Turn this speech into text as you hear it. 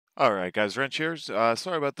Alright guys, Wrench here.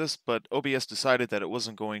 Sorry about this, but OBS decided that it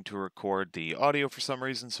wasn't going to record the audio for some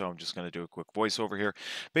reason, so I'm just going to do a quick voiceover here.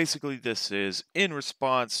 Basically, this is in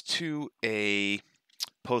response to a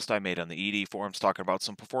post I made on the ED forums talking about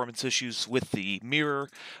some performance issues with the mirror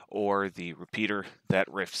or the repeater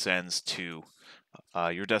that Rift sends to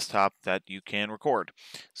your desktop that you can record.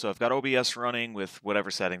 So I've got OBS running with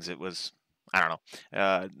whatever settings it was. I don't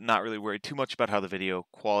know. Not really worried too much about how the video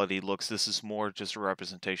quality looks. This is more just a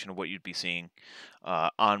representation of what you'd be seeing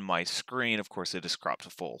on my screen. Of course, it is cropped to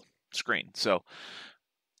full screen. So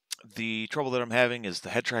the trouble that I'm having is the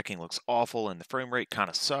head tracking looks awful and the frame rate kind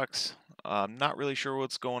of sucks. I'm not really sure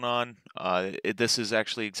what's going on. This is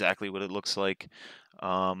actually exactly what it looks like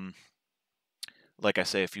I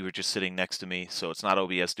say, if you were just sitting next to me, so it's not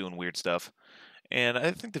OBS doing weird stuff. And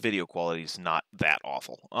I think the video quality is not that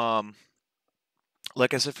awful.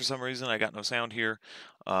 Like I said, for some reason, I got no sound here.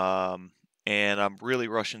 And I'm really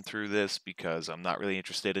rushing through this because I'm not really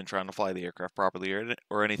interested in trying to fly the aircraft properly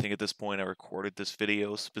or anything at this point. I recorded this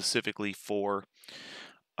video specifically for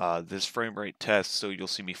this frame rate test, so you'll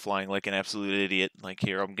see me flying like an absolute idiot. Like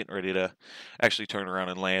here, I'm getting ready to actually turn around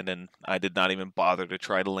and land, and I did not even bother to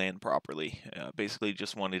try to land properly. Basically,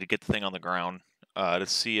 just wanted to get the thing on the ground to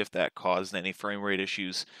see if that caused any frame rate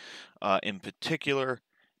issues in particular,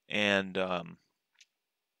 and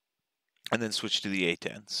then switch to the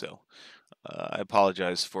A10. So I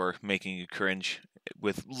apologize for making you cringe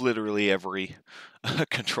with literally every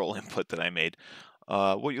control input that I made.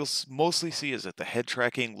 What you'll mostly see is that the head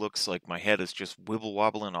tracking looks like my head is just wibble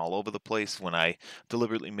wobbling all over the place when I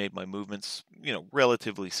deliberately made my movements,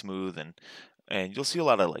 relatively smooth, and you'll see a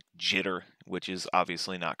lot of like jitter, which is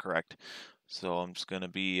obviously not correct. So I'm just going to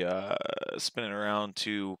be spinning around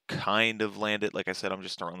to kind of land it. Like I said, I'm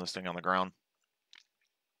just throwing this thing on the ground.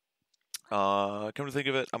 Come to think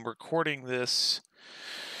of it, I'm recording this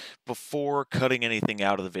before cutting anything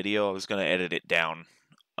out of the video. I was going to edit it down,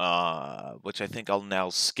 which I think I'll now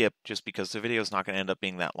skip just because the video is not going to end up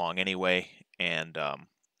being that long anyway. And, that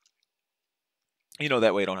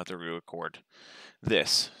way I don't have to re-record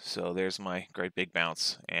this. So there's my great big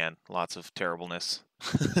bounce and lots of terribleness.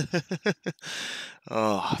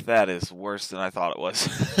 Oh, that is worse than I thought it was.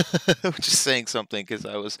 I'm just saying something because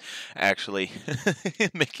I was actually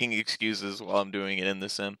making excuses while I'm doing it in the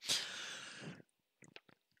sim.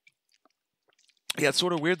 Yeah, it's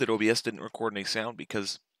sort of weird that OBS didn't record any sound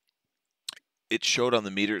because it showed on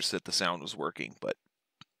the meters that the sound was working. But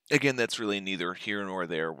again, that's really neither here nor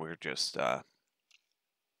there. We're just, we're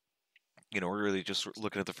really just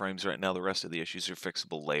looking at the frames right now. The rest of the issues are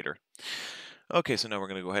fixable later. Okay, so now we're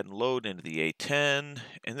going to go ahead and load into the A10,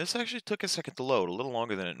 and this actually took a second to load, a little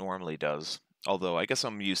longer than it normally does. Although I guess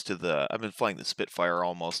I'm used to I've been flying the Spitfire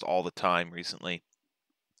almost all the time recently.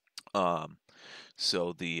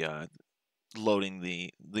 So the loading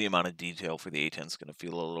the amount of detail for the A10 is going to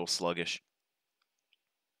feel a little sluggish.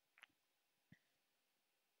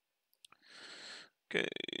 Okay,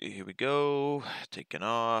 here we go, taking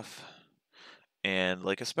off. And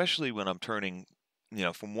like, especially when I'm turning,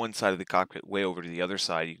 from one side of the cockpit way over to the other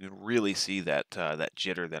side, you can really see that that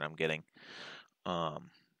jitter that I'm getting,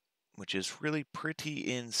 which is really pretty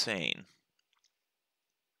insane.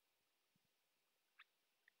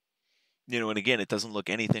 And again, it doesn't look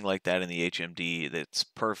anything like that in the HMD. It's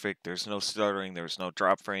perfect. There's no stuttering. There's no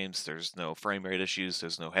drop frames. There's no frame rate issues.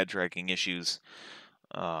 There's no head tracking issues.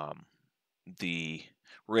 The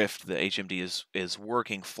Rift, the HMD is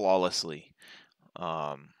working flawlessly.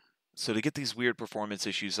 So to get these weird performance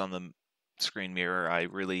issues on the screen mirror, I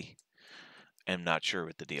really am not sure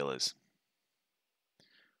what the deal is.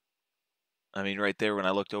 I mean, right there when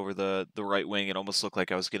I looked over the right wing, it almost looked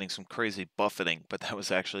like I was getting some crazy buffeting, but that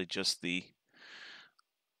was actually just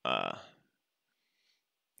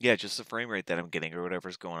just the frame rate that I'm getting or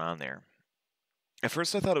whatever's going on there. At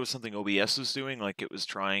first I thought it was something OBS was doing, like it was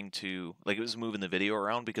it was moving the video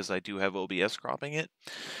around because I do have OBS cropping it.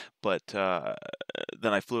 But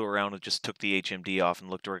then I flew around and just took the HMD off and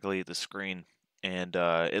looked directly at the screen, and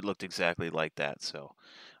it looked exactly like that. So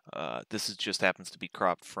this just happens to be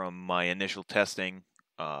cropped from my initial testing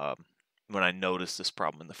when I noticed this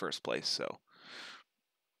problem in the first place. So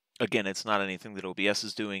again, it's not anything that OBS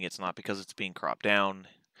is doing. It's not because it's being cropped down.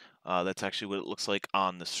 That's actually what it looks like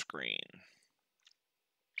on the screen.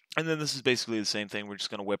 And then this is basically the same thing. We're just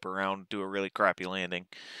going to whip around, do a really crappy landing,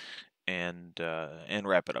 and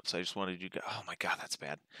wrap it up. So I just wanted you guys, oh my god, that's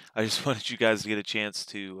bad. I just wanted you guys to get a chance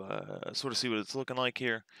to sort of see what it's looking like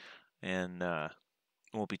here, and it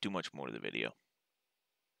won't be too much more to the video.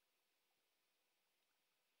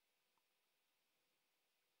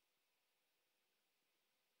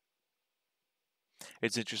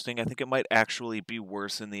 It's interesting. I think it might actually be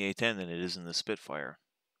worse in the A-10 than it is in the Spitfire.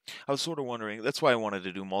 I was sort of wondering, that's why I wanted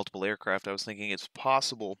to do multiple aircraft. I was thinking it's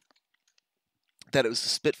possible that it was the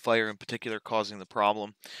Spitfire in particular causing the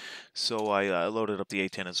problem. So I loaded up the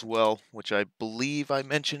A-10 as well, which I believe I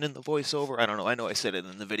mentioned in the voiceover. I don't know. I know I said it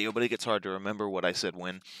in the video, but it gets hard to remember what I said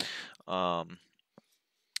when. Um,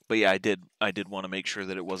 but yeah, I did want to make sure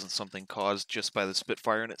that it wasn't something caused just by the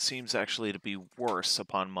Spitfire, and it seems actually to be worse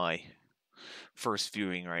upon my first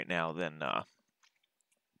viewing right now than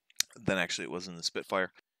actually it was in the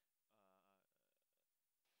Spitfire.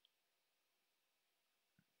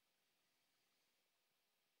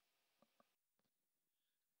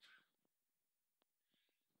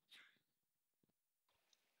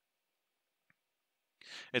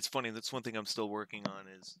 It's funny. That's one thing I'm still working on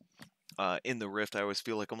is in the Rift. I always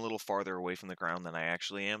feel like I'm a little farther away from the ground than I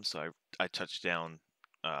actually am, so I touched down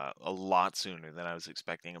a lot sooner than I was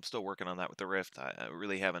expecting. I'm still working on that with the Rift. I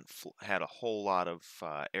really haven't had a whole lot of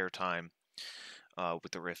airtime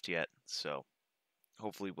with the Rift yet, so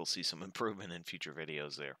hopefully we'll see some improvement in future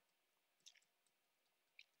videos there.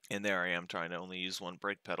 And there I am trying to only use one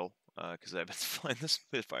brake pedal because I've been flying the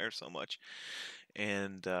Spitfire so much.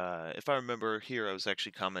 And if I remember here, I was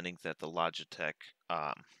actually commenting that the Logitech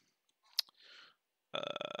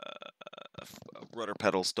rudder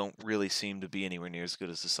pedals don't really seem to be anywhere near as good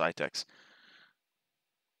as the Cytex.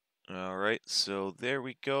 Alright, so there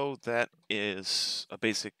we go. That is a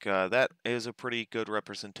basic, that is a pretty good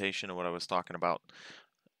representation of what I was talking about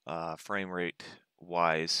frame rate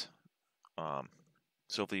wise.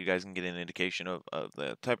 So hopefully you guys can get an indication of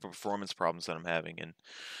the type of performance problems that I'm having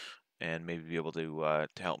and maybe be able to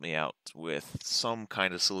help me out with some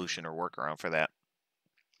kind of solution or workaround for that.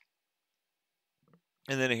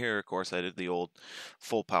 And then here, of course, I did the old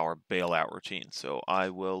full power bailout routine. So I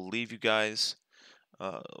will leave you guys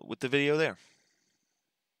with the video there.